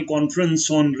international conference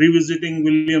on revisiting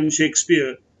William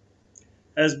Shakespeare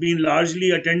has been largely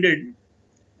attended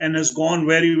and has gone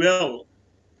very well.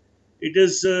 It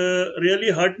is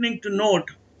really heartening to note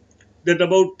that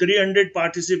about 300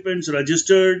 participants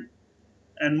registered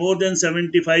and more than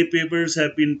 75 papers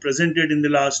have been presented in the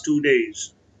last 2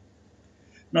 days.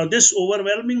 Now, this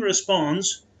overwhelming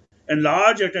response and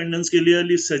large attendance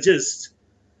clearly suggests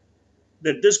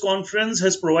that this conference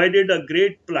has provided a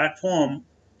great platform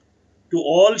to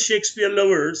all Shakespeare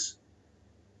lovers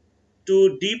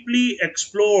to deeply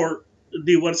explore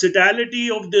the versatility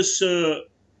of this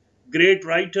great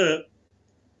writer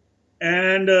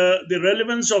and the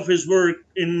relevance of his work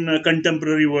in a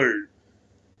contemporary world.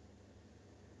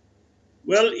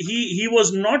 Well, he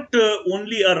was not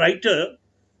only a writer,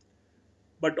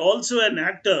 but also an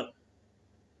actor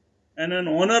and an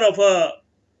owner of a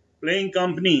playing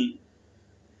company.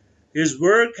 His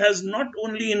work has not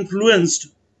only influenced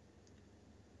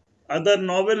other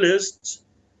novelists,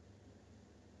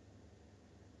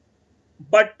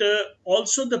 but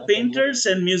also the painters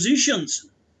and musicians.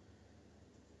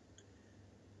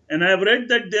 And I've read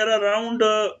that there are around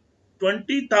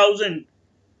 20,000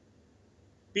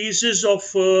 pieces of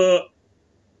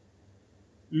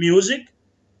music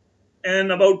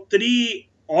and about 3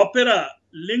 opera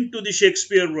linked to the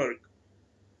Shakespeare work.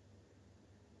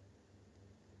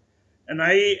 And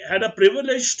I had a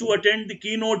privilege to attend the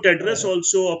keynote address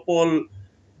also of Paul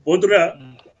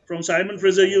Bodra from Simon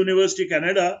Fraser University,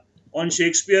 Canada, on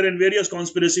Shakespeare and various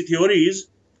conspiracy theories,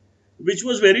 which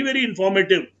was very, very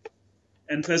informative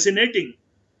and fascinating.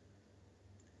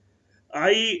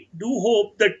 I do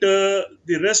hope that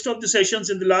the rest of the sessions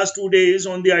in the last 2 days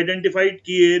on the identified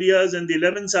key areas and the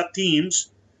 11 sub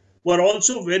themes were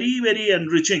also very, very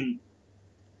enriching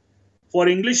for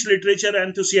English literature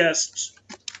enthusiasts.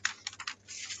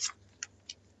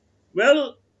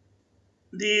 Well,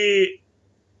 the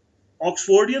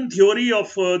Oxfordian theory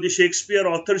of the Shakespeare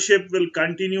authorship will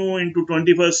continue into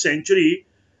 21st century,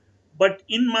 but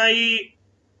in my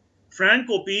frank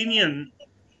opinion,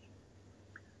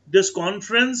 this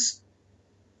conference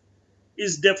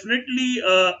is definitely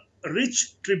a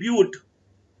rich tribute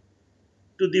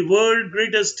to the world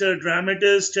greatest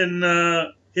dramatist and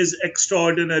his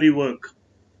extraordinary work.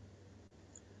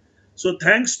 So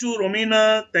thanks to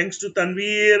Romina, thanks to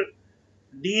Tanvir,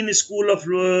 Dean School of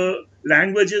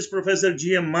Languages, Professor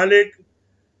G.M. Malik,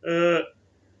 uh,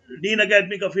 Dean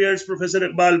Academic Affairs, Professor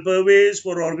Iqbal Pervez,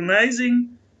 for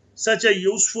organizing such a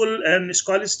useful and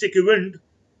scholastic event.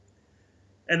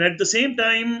 And at the same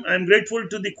time, I'm grateful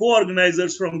to the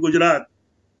co-organizers from Gujarat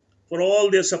for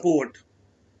all their support.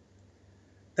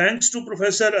 Thanks to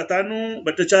Professor Atanu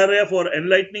Bhattacharya for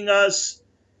enlightening us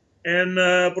and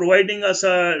providing us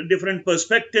a different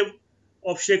perspective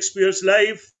of Shakespeare's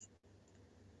life.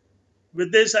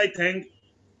 With this, I thank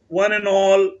one and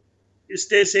all.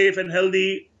 Stay safe and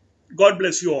healthy. God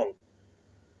bless you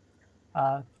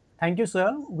all. Thank you,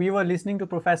 sir. We were listening to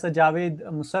Professor Javed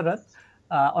Musarrat,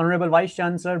 Honorable Vice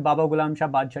Chancellor, Baba Ghulam Shah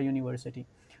Badshah University.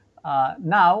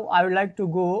 Now, I would like to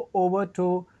go over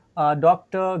to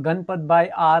Dr. Ganpat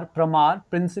Bhai R. Pramar,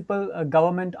 Principal,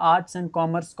 Government Arts and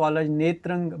Commerce College,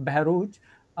 Netrang, Behruch,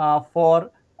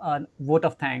 for vote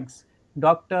of thanks.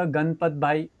 Dr. Ganpat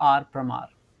Bhai R. Pramar.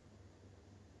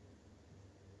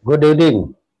 Good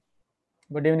evening.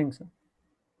 Good evening, sir.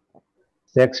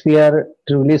 Shakespeare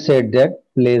truly said that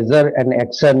pleasure and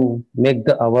action make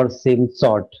the hours seem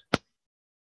short.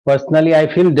 Personally,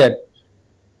 I feel that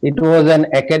it was an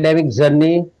academic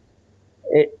journey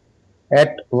eh,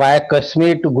 at via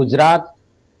Kashmir to Gujarat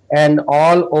and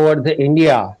all over the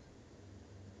India.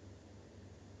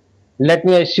 let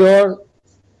me assure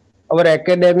our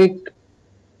academic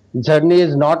journey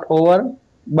is not over,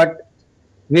 but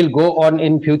will go on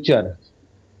in future.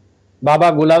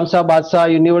 Baba Gulam Shah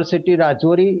Badshah University,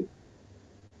 Rajouri,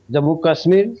 Jammu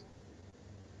Kashmir.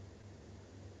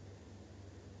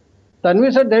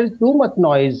 Tanvi sir, there is too much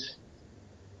noise.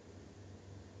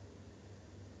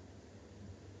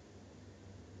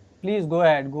 Please go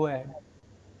ahead. Go ahead.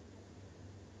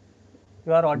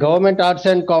 You are audible. Government Arts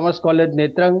and Commerce College,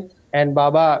 Netrang, and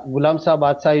Baba Gulam Shah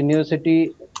Badshah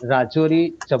University,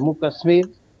 Rajouri, Jammu Kashmir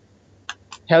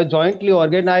have jointly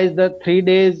organized the 3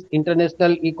 days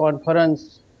international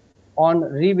e-conference on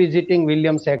revisiting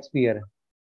William Shakespeare.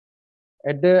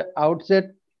 At the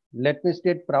outset, let me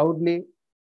state proudly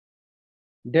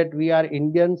that we are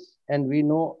Indians and we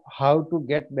know how to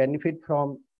get benefit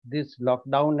from this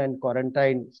lockdown and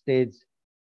quarantine stage.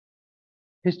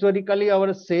 Historically,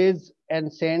 our sages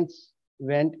and saints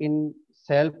went in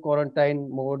self-quarantine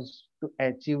modes to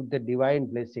achieve the divine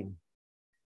blessing.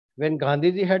 When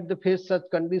Gandhiji had to face such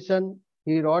condition,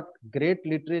 he wrote great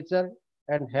literature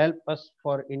and helped us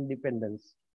for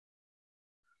independence.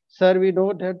 Sir, we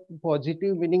know that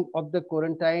positive meaning of the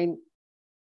quarantine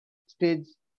stage,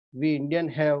 we Indian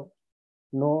have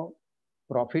no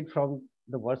profit from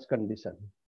the worst condition.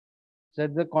 So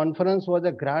the conference was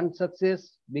a grand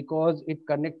success because it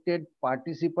connected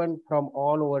participants from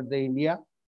all over the India.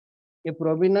 A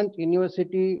prominent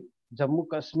university, Jammu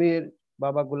Kashmir,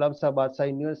 Baba Gulam Shah Badshah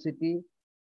University,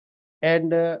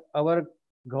 and our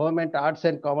Government Arts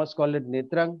and Commerce College,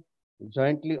 Netrang,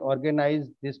 jointly organized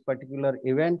this particular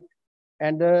event.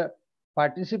 And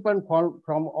participants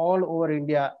from all over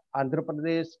India, Andhra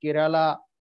Pradesh, Kerala,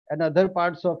 and other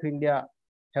parts of India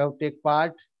have taken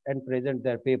part and present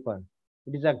their paper.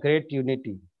 It is a great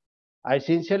unity. I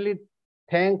sincerely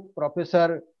thank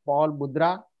Professor Paul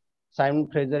Budra, Simon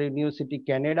Fraser University,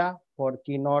 Canada, for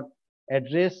keynote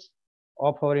address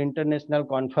of our international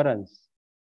conference.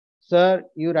 Sir,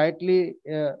 he rightly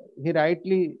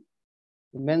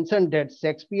mentioned that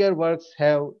Shakespeare works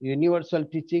have universal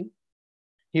teaching.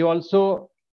 He also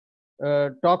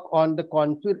talked on the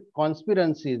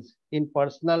conspiracies in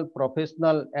personal,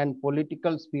 professional, and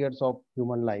political spheres of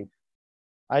human life.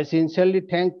 I sincerely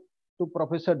thank to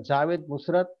Professor Javed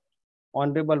Musrat,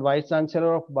 Honorable Vice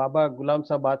Chancellor of Baba Gulam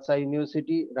Shah Badshah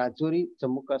University, Rajouri,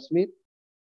 Jammu Kashmir.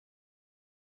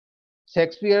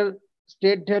 Shakespeare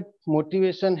stated that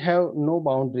motivation have no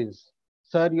boundaries.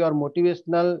 Sir, your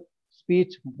motivational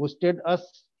speech boosted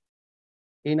us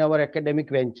in our academic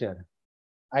venture.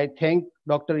 I thank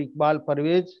Dr. Iqbal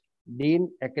Parvez, Dean,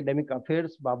 Academic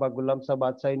Affairs, Baba Gulam Shah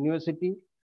Badshah University,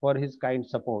 for his kind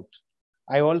support.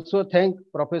 I also thank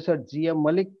Professor G.M.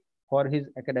 Malik for his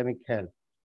academic help.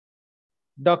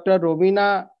 Dr.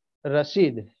 Romina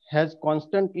Rashid has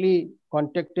constantly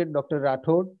contacted Dr.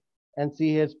 Rathod, and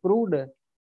she has proved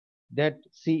that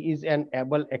she is an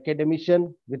able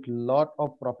academician with lot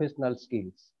of professional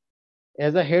skills.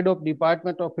 As a head of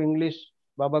Department of English,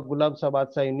 Baba Gulam Shah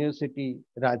Badshah University,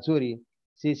 Rajouri,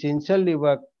 she sincerely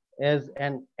worked as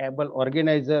an able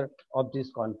organizer of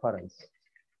this conference.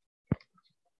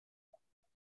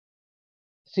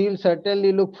 She will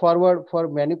certainly look forward for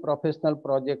many professional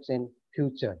projects in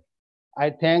future. I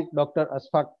thank Dr.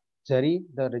 Asfaq Jari,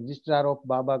 the Registrar of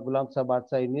Baba Gulam Shah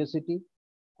Badshah University,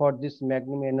 for this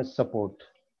magnanimous support.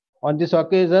 On this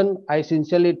occasion, I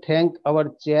sincerely thank our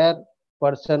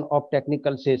chairperson of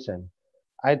technical session.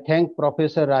 I thank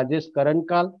Professor Rajesh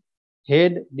Karankal,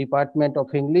 Head Department of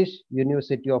English,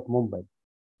 University of Mumbai.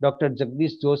 Dr.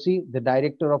 Jagdish Joshi, the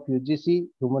Director of UGC,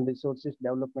 Human Resources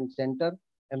Development Center,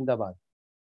 Ahmedabad.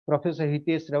 Professor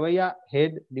Hitesh Ravaya,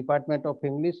 Head Department of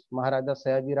English, Maharaja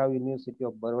Sayaji Rao University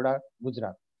of Baroda,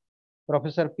 Gujarat.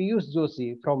 Professor Piyush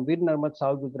Joshi from Veer Narmad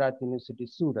South Gujarat University,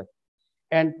 Surat.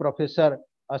 And Professor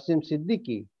Asim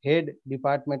Siddiqui, Head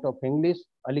Department of English,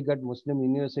 Aligarh Muslim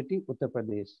University, Uttar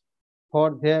Pradesh,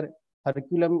 for their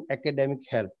Herculean academic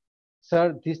help.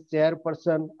 Sir, these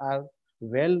chairpersons are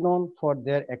well known for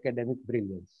their academic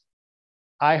brilliance.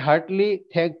 I heartily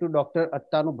thank to Dr.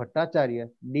 Attanu Bhattacharya,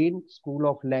 Dean, School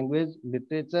of Language,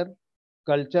 Literature,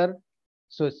 Culture,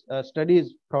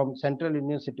 Studies from Central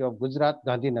University of Gujarat,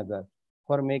 Gandhinagar,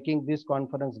 for making this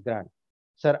conference grand.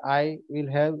 Sir, I will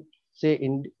have say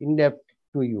in depth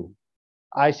to you.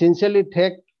 I sincerely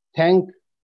thank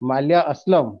Malia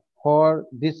Aslam for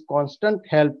this constant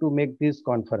help to make this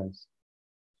conference.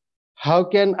 How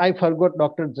can I forget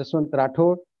Dr. Jaswant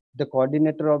Rathod, the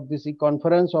coordinator of this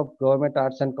conference of Government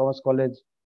Arts and Commerce College,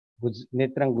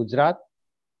 Netrang, Gujarat,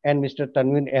 and Mr.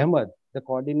 Tanveen Ahmed, the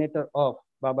coordinator of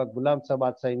Baba Gulam Shah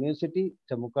Badshah University,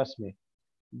 Jammu Kashmir.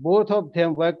 Both of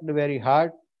them worked very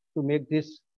hard to make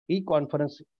this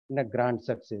e-conference in a grand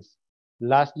success.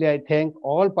 Lastly, I thank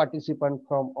all participants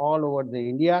from all over the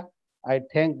India. I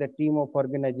thank the team of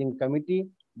organizing committee,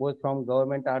 both from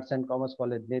Government Arts and Commerce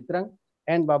College, Netrang,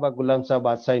 and Baba Ghulam Shah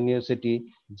Badshah University,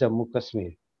 Jammu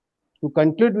Kashmir. To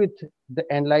conclude with the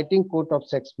enlightening quote of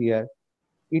Shakespeare,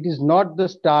 it is not the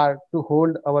star to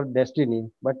hold our destiny,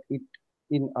 but it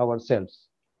in ourselves.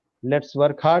 Let's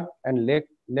work hard and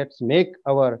let's make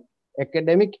our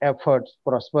academic efforts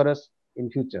prosperous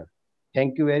in future.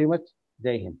 Thank you very much.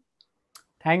 Jai Hind.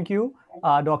 Thank you,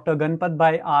 Dr. Ganpat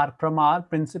Bhai R. Pramar,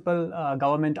 Principal,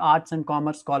 Government Arts and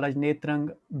Commerce College, Netrang,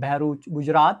 Bharuch,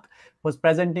 Gujarat, was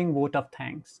presenting vote of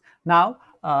thanks. Now,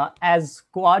 as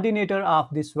coordinator of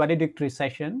this valedictory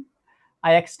session,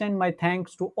 I extend my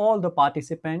thanks to all the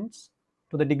participants,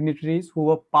 to the dignitaries who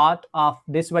were part of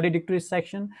this valedictory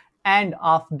section and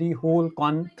of the whole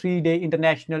 3-day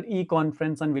international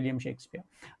e-conference on William Shakespeare.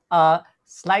 A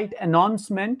slight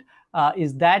announcement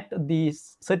is that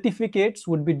these certificates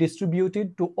would be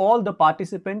distributed to all the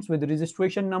participants with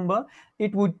registration number.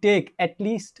 It would take at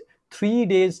least 3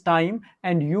 days time,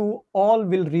 and you all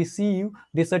will receive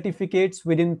the certificates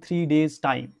within 3 days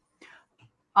time.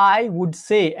 I would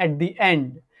say at the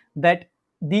end that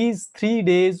these 3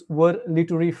 days were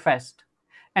literary fest,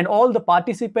 and all the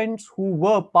participants who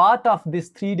were part of this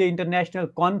 3-day international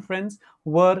conference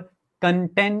were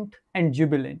content and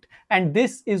jubilant. And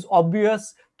this is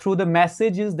obvious through the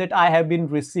messages that I have been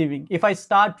receiving. If I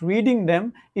start reading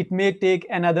them, it may take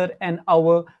another an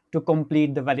hour to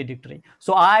complete the valedictory.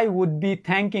 So I would be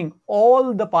thanking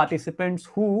all the participants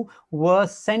who were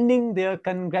sending their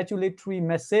congratulatory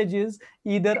messages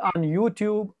either on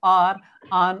YouTube or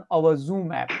on our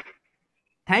Zoom app.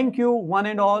 Thank you, one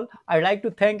and all. I'd like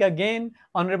to thank again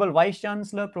Honorable Vice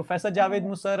Chancellor Professor Javed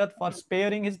Musarat for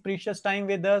sparing his precious time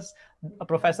with us,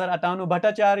 Professor Atanu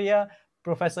Bhattacharya,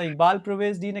 Professor Iqbal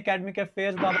Pervez, Dean Academic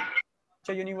Affairs, Baba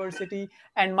University,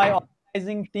 and my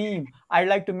organizing team. I'd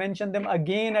like to mention them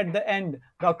again at the end.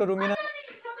 Dr. Rumina,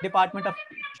 Department of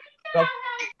Dr.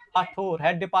 Rathore,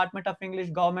 Head Department of English,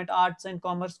 Government Arts and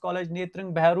Commerce College,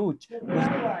 Netrang, Bharuch,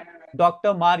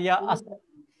 Dr. Maria,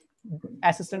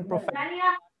 Assistant Professor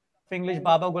of English,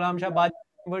 Baba Ghulam Shah Badshah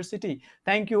University.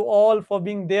 Thank you all for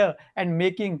being there and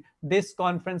making this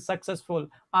conference successful.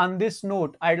 On this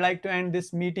note, I'd like to end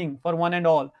this meeting for one and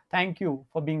all. Thank you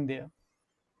for being there.